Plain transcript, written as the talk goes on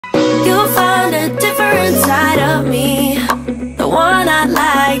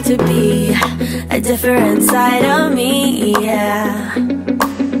a different side of me, yeah.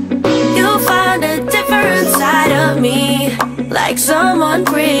 You'll find a different side of me, like someone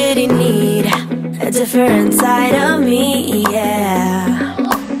pretty neat, a different side of me, yeah.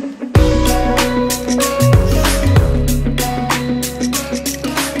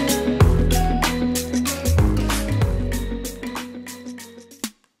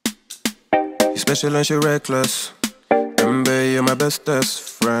 Special and she reckless. Baby, you're my bestest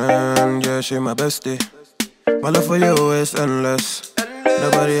friend. Yeah, she my bestie. My love for you is endless.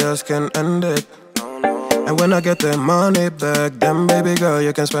 Nobody else can end it. And when I get the money back, then baby girl,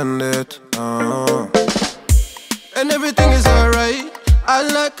 you can spend it. And everything is alright. I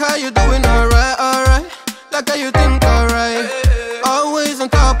like how you doing alright, alright. Like how you think alright. Always on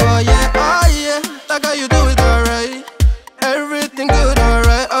top, oh yeah, oh yeah. Like how you do it alright. Everything good,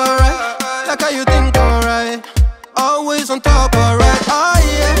 alright, alright. Like how you think alright. Always on top, alright, oh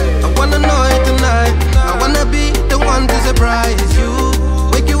yeah. I wanna know it tonight. I wanna be the one to surprise you.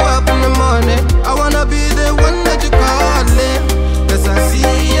 Wake you up in the morning. I wanna be the one that you calling. Cause I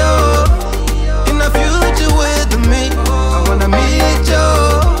see you in the future with me. I wanna meet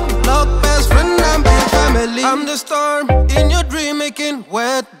you. Love best friend and be family. I'm the storm in your dream, making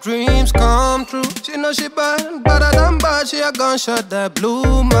wet dreams come true. She know she bad, but I done bad. She a gunshot that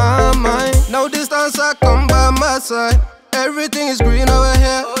blew my mind. No distance, I come by my side. Everything is green over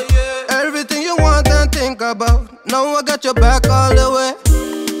here. Everything you want and think about. Now I got your back all the way.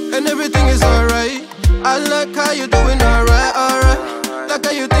 And everything is alright. I like how you doing alright, alright. Like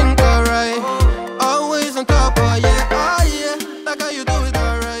how you think alright. Always on top, oh yeah, oh yeah. Like how you do it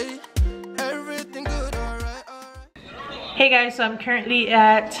alright. Everything good, alright, alright. Hey guys, so I'm currently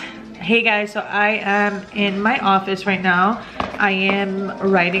at I am in my office right now. I am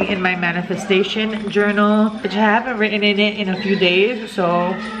writing in my manifestation journal, which I haven't written in it in a few days,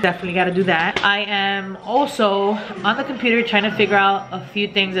 so definitely got to do that. I am also on the computer trying to figure out a few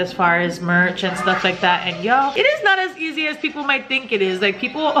things as far as merch and stuff like that. And y'all, it is not as easy as people might think it is. Like,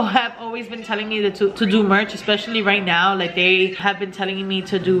 people have always been telling me to do merch, especially right now. Like, they have been telling me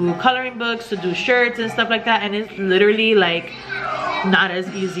to do coloring books, to do shirts and stuff like that, and it's literally like not as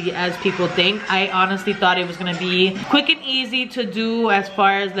easy as people think. I honestly thought it was gonna be quick and easy to do as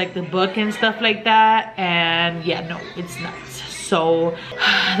far as like the book and stuff like that, and yeah, no, it's not. So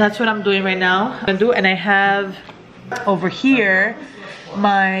that's what I'm doing right now. And I have over here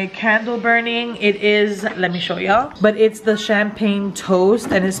my candle burning. It is, let me show y'all, but it's the champagne toast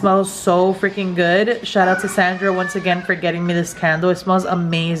and it smells so freaking good. Shout out to Sandra once again for getting me this candle. It smells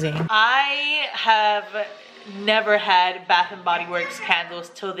amazing. I have never had Bath and Body Works candles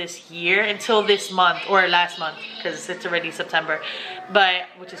till this year, until this month or last month, because it's already September, but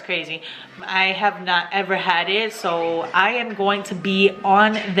which is crazy. I have not ever had it, so I am going to be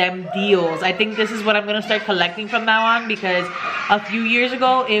on them deals. I think this is what I'm gonna start collecting from now on, because a few years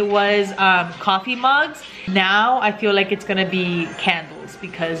ago it was coffee mugs. Now I feel like it's gonna be candles,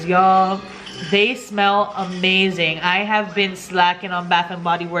 because y'all, they smell amazing. I have been slacking on Bath and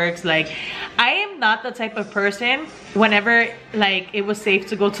Body Works. Like, I am not the type of person, whenever like it was safe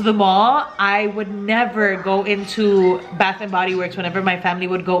to go to the mall, I would never go into Bath and Body Works whenever my family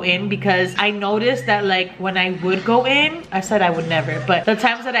would go in, because I noticed that like when I would go in, I said I would never, but the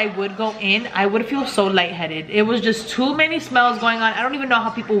times that I would go in, I would feel so lightheaded. It was just too many smells going on. I don't even know how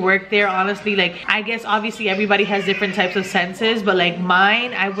people work there, honestly. Like, I guess obviously everybody has different types of senses, but like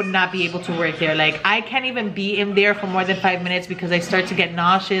mine, I would not be able to work there. Like, I can't even be in there for more than 5 minutes because I start to get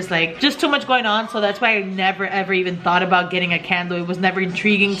nauseous. Like, just too much going on. So that's why I never ever even thought about getting a candle. It was never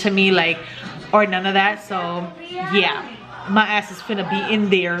intriguing to me, like, or none of that. So yeah, my ass is finna be in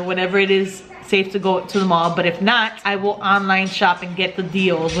there whenever it is safe to go to the mall. But if not, I will online shop and get the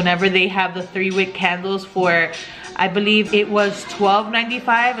deals whenever they have the 3-wick candles for, I believe it was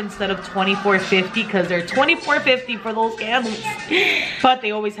 $12.95 instead of $24.50, because they're $24.50 for those candles. But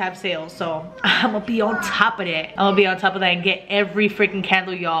they always have sales, so I'm gonna be on top of that. I'm gonna be on top of that and get every freaking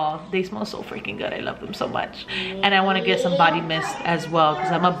candle, y'all. They smell so freaking good. I love them so much. And I want to get some body mist as well,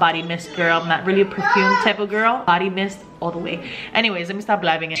 because I'm a body mist girl. I'm not really a perfume type of girl. Body mist all the way. Anyways, let me stop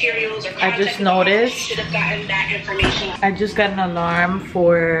blabbing it. I just noticed I just got an alarm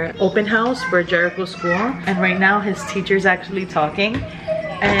for open house for Jericho School, and right now his teacher's actually talking,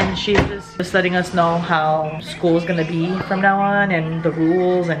 and she's just letting us know how school's gonna be from now on, and the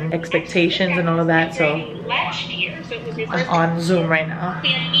rules and expectations and all of that. So I'm on Zoom right now.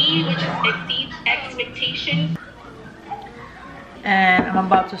 And I'm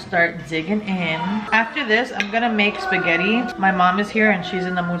about to start digging in. After this, I'm gonna make spaghetti. My mom is here and she's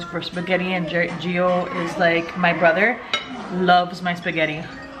in the mood for spaghetti, and Gio is like, my brother loves my spaghetti.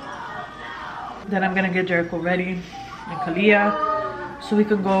 then I'm gonna get Jericho ready and Kalia so we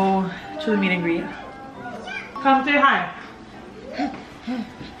can go to the meet and greet. Come say hi.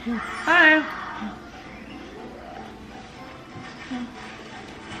 Hi.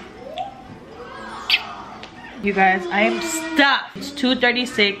 You guys, I am stuffed. It's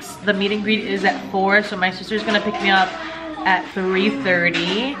 2:36. The meet and greet is at 4, so my sister's gonna pick me up at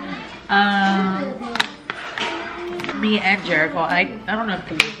 3:30. Me and Jericho. I don't know if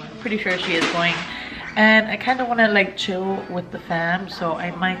Kalia's going. I'm pretty sure she is going. And I kind of want to like chill with the fam, so I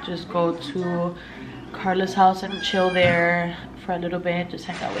might just go to Carla's house and chill there for a little bit, just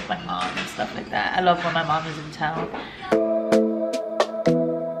hang out with my mom and stuff like that. I love when my mom is in town.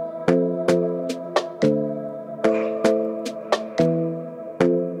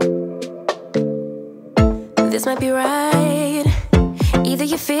 This might be right. Either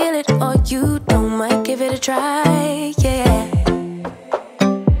you feel it or you don't. Might give it a try, yeah.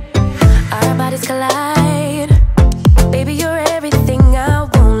 Our bodies collide. Baby, you're everything I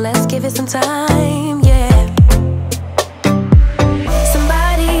want. Let's give it some time, yeah.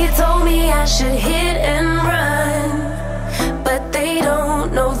 Somebody told me I should hit and run, but they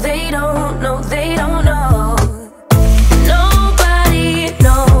don't know, they don't know, they don't know. Nobody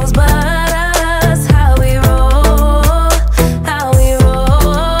knows but us how we roll, how we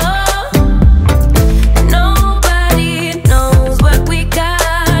roll. Nobody knows what we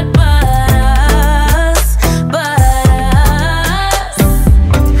got but us, but us.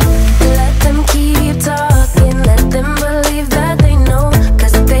 Let them keep talking, let them believe that they know,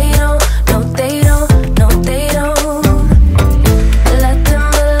 'cause they don't, no they don't, no they don't. Let them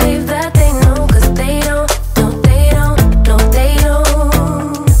believe that they know, 'cause they don't, no they don't, no they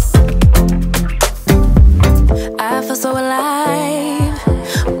don't. I feel so alive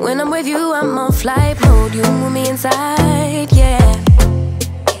when I'm with you. I'm on flight mode. You move me inside, yeah.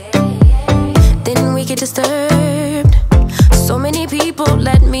 Then we get disturbed. So many people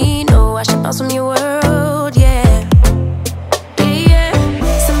let me know I should bounce from your world, yeah. Yeah, yeah.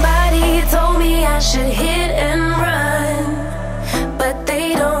 Somebody told me I should hit and run, but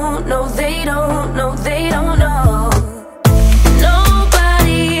they don't know, they don't know, they don't know.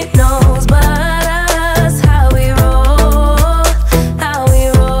 Nobody knows but us how we roll, how we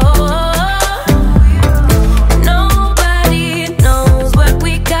roll. Nobody knows what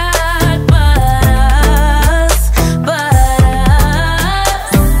we got but us, but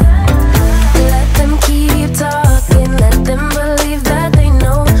us. Let them keep talking, let them believe that they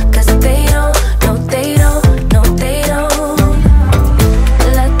know, 'cause they don't, no they don't, no they don't.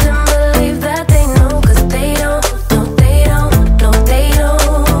 Let them believe that they know, 'cause they don't, no they don't, no they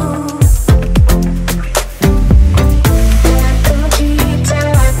don't. Let them keep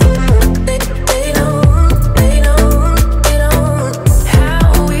talking, they don't, they don't, they don't. How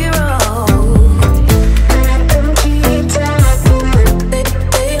we roll. Let them keep talking, they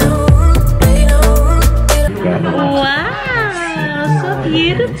don't, they don't. Wow, so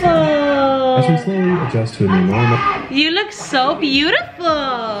beautiful. As we slowly adjust to a new normal. You look so beautiful.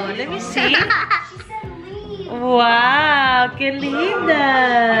 Let me see. Wow, qué linda.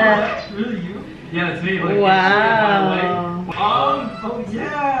 Yeah, it's me. Like, Wow. oh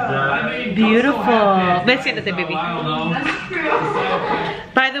yeah. I mean, Beautiful. Ven, siéntate, baby. I don't know.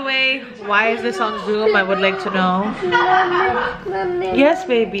 By the way, why is this on Zoom? I would like to know. Yes,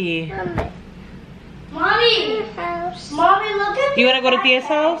 baby. Mommy! Mommy, look at You wanna go to Tia's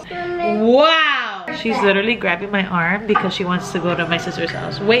house? Wow! She's literally grabbing my arm because she wants to go to my sister's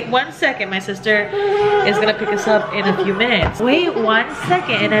house. Wait 1 second, my sister is gonna pick us up in a few minutes. Wait 1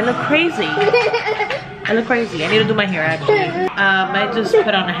 second and I look crazy. I look crazy. I need to do my hair actually. I just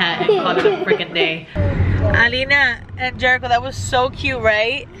put on a hat and call it a freaking day. Alina and Jericho, that was so cute,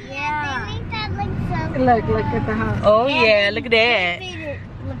 right? Yeah. I think that looks so Look at the house. Oh yeah, look at that. It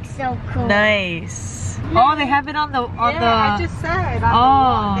looks so cool. Nice. Oh, they have it on the I just said.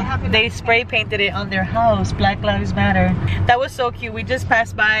 Oh, they spray painted it on their house. Black Lives Matter. That was so cute. We just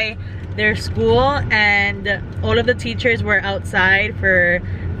passed by their school and all of the teachers were outside for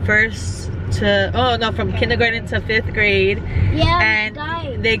from kindergarten to 5th grade. Yeah, And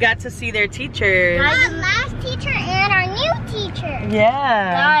guys. they got to see their teachers. Our last teacher and our new teacher.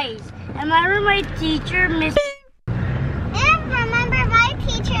 Yeah. Guys, remember my teacher, Miss. And remember my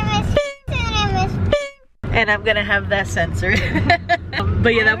teacher, Miss. And Miss. And I'm gonna have that censored.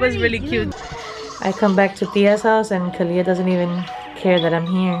 But yeah, that was really cute. I come back to Tia's house and Kalia doesn't even care that I'm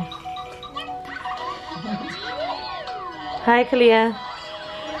here. Hi, Kalia.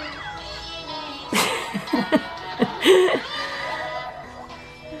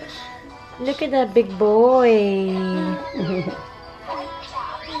 Look at that big boy.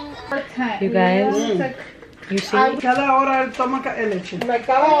 You guys, you see? Cada hora él toma leche.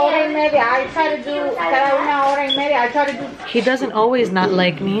 Cada hora y media. I try to do cada una hora y media. I try to do. He doesn't always not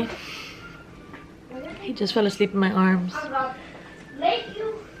like me. He just fell asleep in my arms.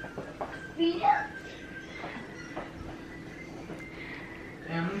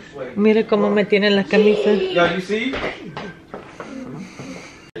 Mira cómo me tiene la camisa. Yeah, you see?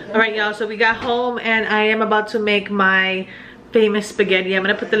 Alright y'all, so we got home and I am about to make my famous spaghetti. I'm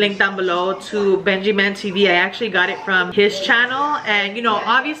gonna put the link down below to Benji Man TV. I actually got it from his channel, and you know,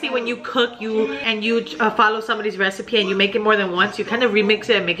 obviously when you cook and you follow somebody's recipe and you make it more than once, you kind of remix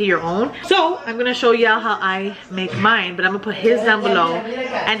it and make it your own. So I'm gonna show y'all how I make mine, but I'm gonna put his down below.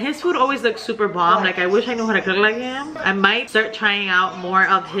 And his food always looks super bomb. Like, I wish I knew how to cook like him. I might start trying out more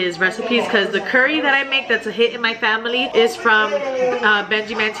of his recipes, because the curry that I make that's a hit in my family is from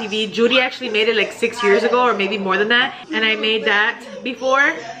Benji Man TV. Judy actually made it like 6 years ago, or maybe more than that, and I made that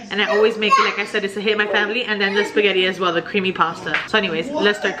before, and I always make it. Like I said, it's a hit in my family. And then the spaghetti as well, the creamy pasta. So anyways,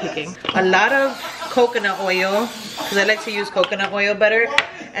 let's start cooking. A lot of coconut oil, because I like to use coconut oil better.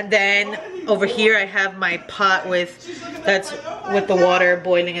 And then over here I have my pot with the water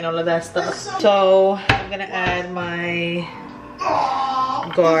boiling and all of that stuff. So I'm gonna add my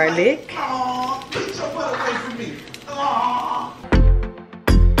garlic.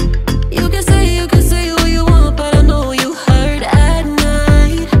 You can say what you want, but I know you hurt at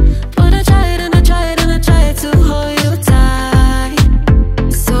night. But I try it and I try it and I try to hold you tight.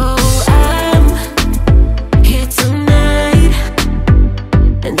 So I'm here tonight,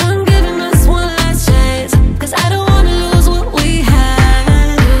 and I'm giving us one last chance, 'cause I don't wanna lose what we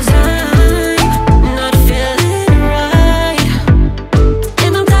had. 'Cause I'm not feeling right,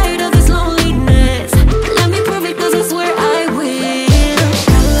 and I'm tired of this loneliness. Let me prove it, 'cause I swear I will.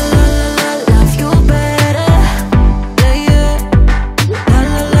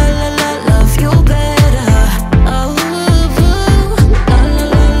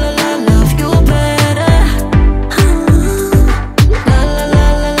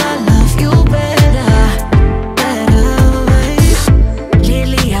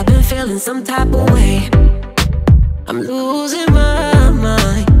 Some type of way, I'm losing my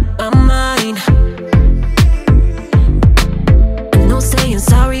mind. I know saying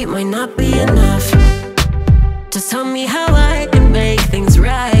sorry might not be enough. Just tell me how I can make things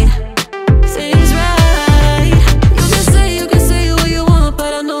right. Things right. You can say what you want,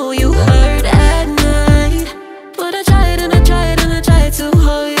 but I know you hurt at night. But I try it and I try it and I try to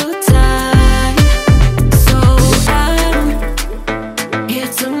hold you tight. So I'm here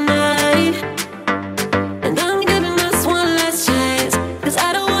tonight, and I'm giving us one last chance, 'cause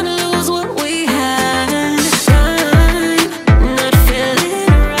I don't wanna lose what we had. I'm not feeling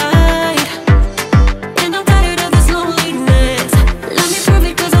right, and I'm tired of this loneliness. Let me prove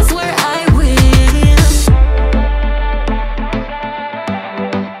it, 'cause I swear I will.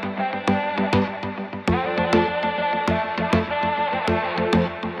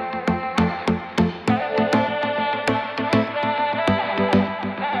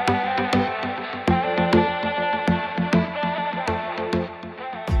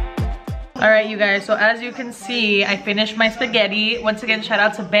 Alright you guys, so as you can see, I finished my spaghetti. Once again, shout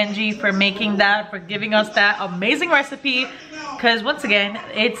out to Benji for making that, for giving us that amazing recipe, because once again,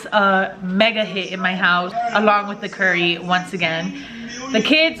 it's a mega hit in my house, along with the curry once again. The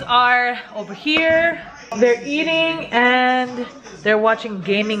kids are over here, they're eating and they're watching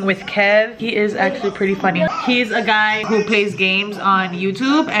Gaming with Kev. He is actually pretty funny. He's a guy who plays games on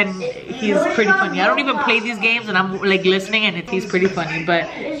YouTube, and he's pretty funny. I don't even play these games, and I'm like listening, and he's pretty funny. But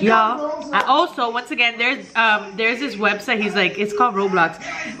y'all, I also, once again, there's this website. He's like, it's called Roblox.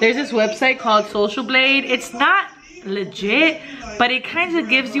 There's this website called Social Blade. It's not legit, but it kind of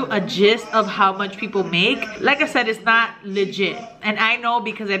gives you a gist of how much people make. Like I said, it's not legit, and I know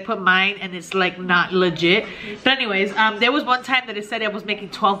because I put mine and it's like not legit. But anyways, there was one time that it said I was making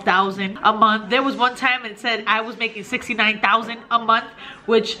 12,000 a month. There was one time it said I was making 69,000 a month,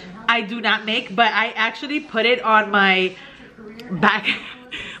 which I do not make, but I actually put it on my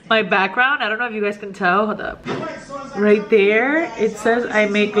background. I don't know if you guys can tell. Hold up. Right there, it says I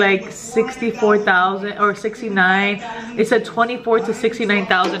make like 64,000 or 69. It said 24 to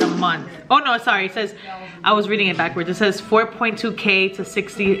 69,000 a month. Oh no, sorry. It says, I was reading it backwards. It says 4.2K to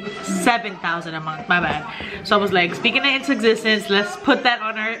 67,000 a month. My bad. So I was like, speaking it into existence, let's put that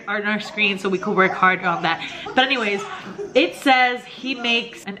on our screen so we could work hard on that. But anyways, it says he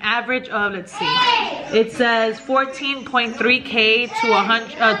makes an average of, let's see, it says 14.3K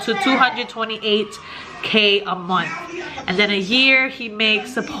to 228K a month, and then a year he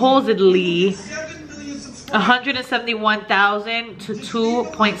makes supposedly 171,000 to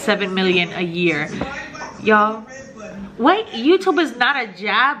 2.7 million a year. Y'all, wait, YouTube is not a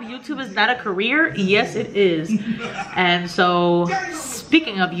job? YouTube is not a career? Yes, it is. And so,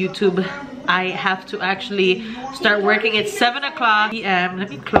 speaking of YouTube, I have to actually start working at 7 o'clock p.m. Let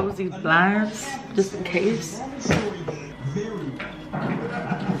me close these blinds just in case.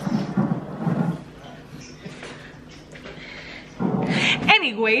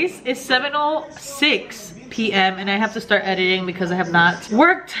 Anyways, it's 7:06 p.m. and I have to start editing because I have not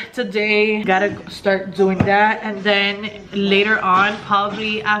worked today. Gotta start doing that, and then later on,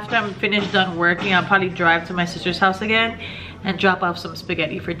 probably after I'm finished done working, I'll probably drive to my sister's house again and drop off some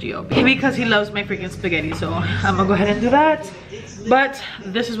spaghetti for Gio because he loves my freaking spaghetti. So I'm gonna go ahead and do that. But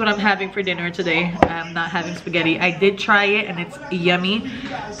this is what I'm having for dinner today. I'm not having spaghetti. I did try it and it's yummy,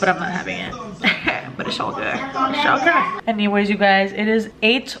 but I'm not having it. But it's all good. It's all good. Anyways, you guys, it is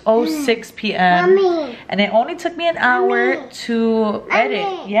 8:06 p.m. and it only took me an hour to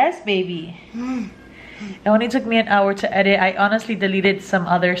edit. Yes, baby. It only took me an hour to edit. I honestly deleted some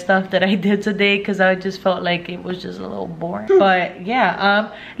other stuff that I did today because I just felt like it was just a little boring. But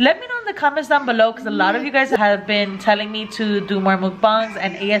yeah, let me know in the comments down below because a lot of you guys have been telling me to do more mukbangs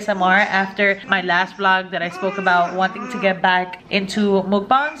and ASMR after my last vlog that I spoke about wanting to get back into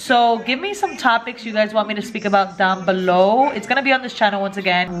mukbangs. So give me some topics you guys want me to speak about down below. It's gonna be on this channel once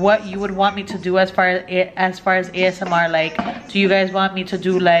again. What you would want me to do as far as ASMR. Like, do you guys want me to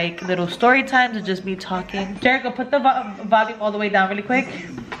do like little story times or just me talking? Jericho, put the volume all the way down really quick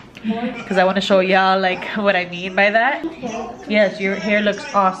because I want to show y'all like what I mean by that. Yes, your hair looks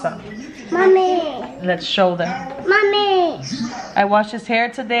awesome. Mommy. Let's show them. Mommy. I washed his hair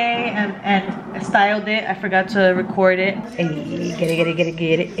today and styled it. I forgot to record it. Hey, get it.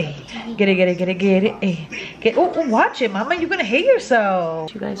 Hey, get it. Oh, watch it, mama. You're gonna hate yourself.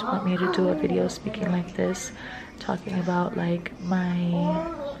 Do you guys want me to do a video speaking like this, talking about like my,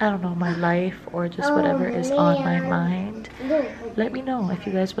 I don't know, my life or just whatever is on my mind? Let me know if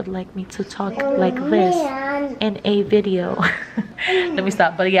you guys would like me to talk like this in a video. Let me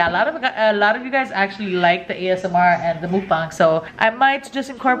stop. But yeah, a lot of you guys actually like the ASMR and the mukbang, so I might just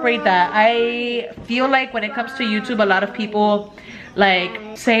incorporate that. I feel like when it comes to YouTube, a lot of people like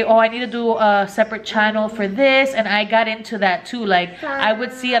say, oh, I need to do a separate channel for this, and I got into that too. Like, I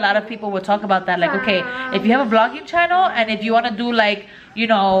would see a lot of people would talk about that, like, okay, if you have a vlogging channel and if you want to do like, you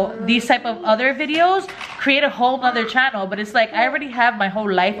know, these type of other videos, create a whole nother channel. But it's like, I already have my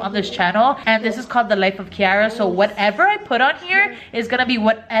whole life on this channel, and this is called The Life of Kiara. So whatever I put on here is gonna be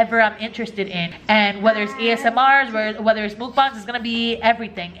whatever I'm interested in, and whether it's ASMRs, whether it's mukbangs, it's gonna be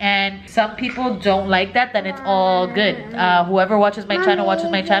everything. And some people don't like that, then it's all good. Whoever watches my channel watches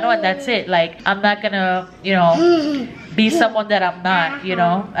my channel, and that's it. Like, I'm not gonna, you know, be someone that I'm not, you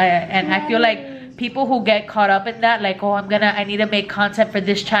know. And I feel like people who get caught up in that, like, oh, I need to make content for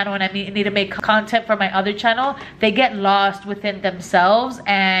this channel and I need to make content for my other channel, they get lost within themselves,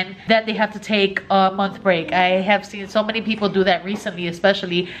 and then they have to take a month break. I have seen so many people do that recently,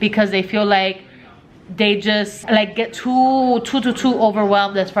 especially because they feel like they just like get too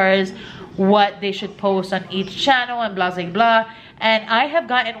overwhelmed as far as what they should post on each channel and blah blah blah. And I have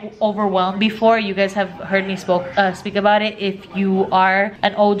gotten overwhelmed before. You guys have heard me speak about it if you are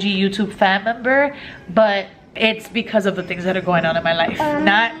an OG YouTube fan member. But it's because of the things that are going on in my life.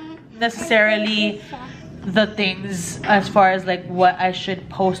 Not necessarily the things as far as like what I should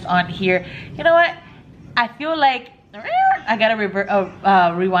post on here. You know what? I feel like I gotta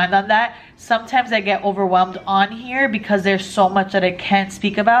rewind on that. Sometimes I get overwhelmed on here because there's so much that I can't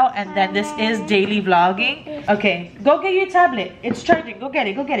speak about, and then this is daily vlogging. Okay, go get your tablet. It's charging. Go get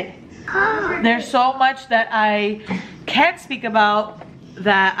it. Go get it. There's so much that I can't speak about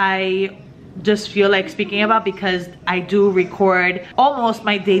that I just feel like speaking about because I do record almost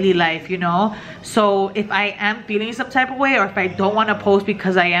my daily life, you know. So if I am feeling some type of way, or if I don't want to post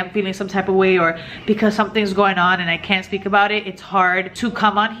because I am feeling some type of way, or because something's going on and I can't speak about it, it's hard to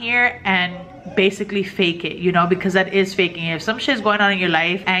come on here and basically fake it, you know, because that is faking it. If some shit's going on in your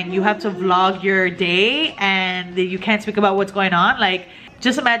life and you have to vlog your day and you can't speak about what's going on, like,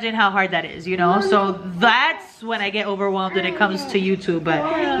 just imagine how hard that is, you know. So that's when I get overwhelmed when it comes to YouTube.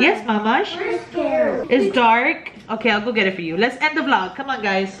 But yes, mama, it's dark. Okay, I'll go get it for you. Let's end the vlog. Come on,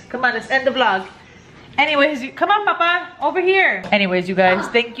 guys. Come on, let's end the vlog. Anyways, come on, papa, over here. Anyways, you guys,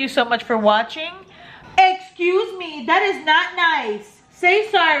 thank you so much for watching. Excuse me, that is not nice. Say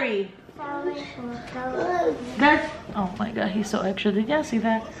sorry. That's, oh my god, he's so extra. Did y'all see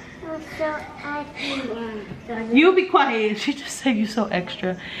that? You be quiet. She just said you so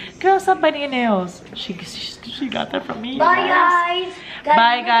extra. Girl, stop biting your nails. She got that from me. Bye, guys.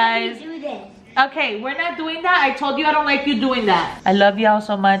 Bye, guys. Do this. Okay, we're not doing that. I told you I don't like you doing that. I love y'all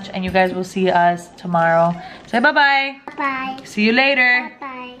so much, and you guys will see us tomorrow. Say bye-bye. Bye. See you later.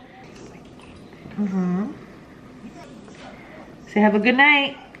 Bye. Say have a good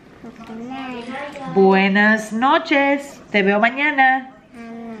night. Good night. Buenas noches. Te veo mañana.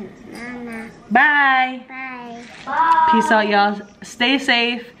 Mama. Bye. Bye. Peace out, y'all. Stay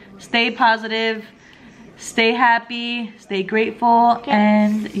safe. Stay positive. Stay happy. Stay grateful.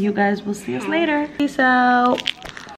 And you guys will see us later. Peace out.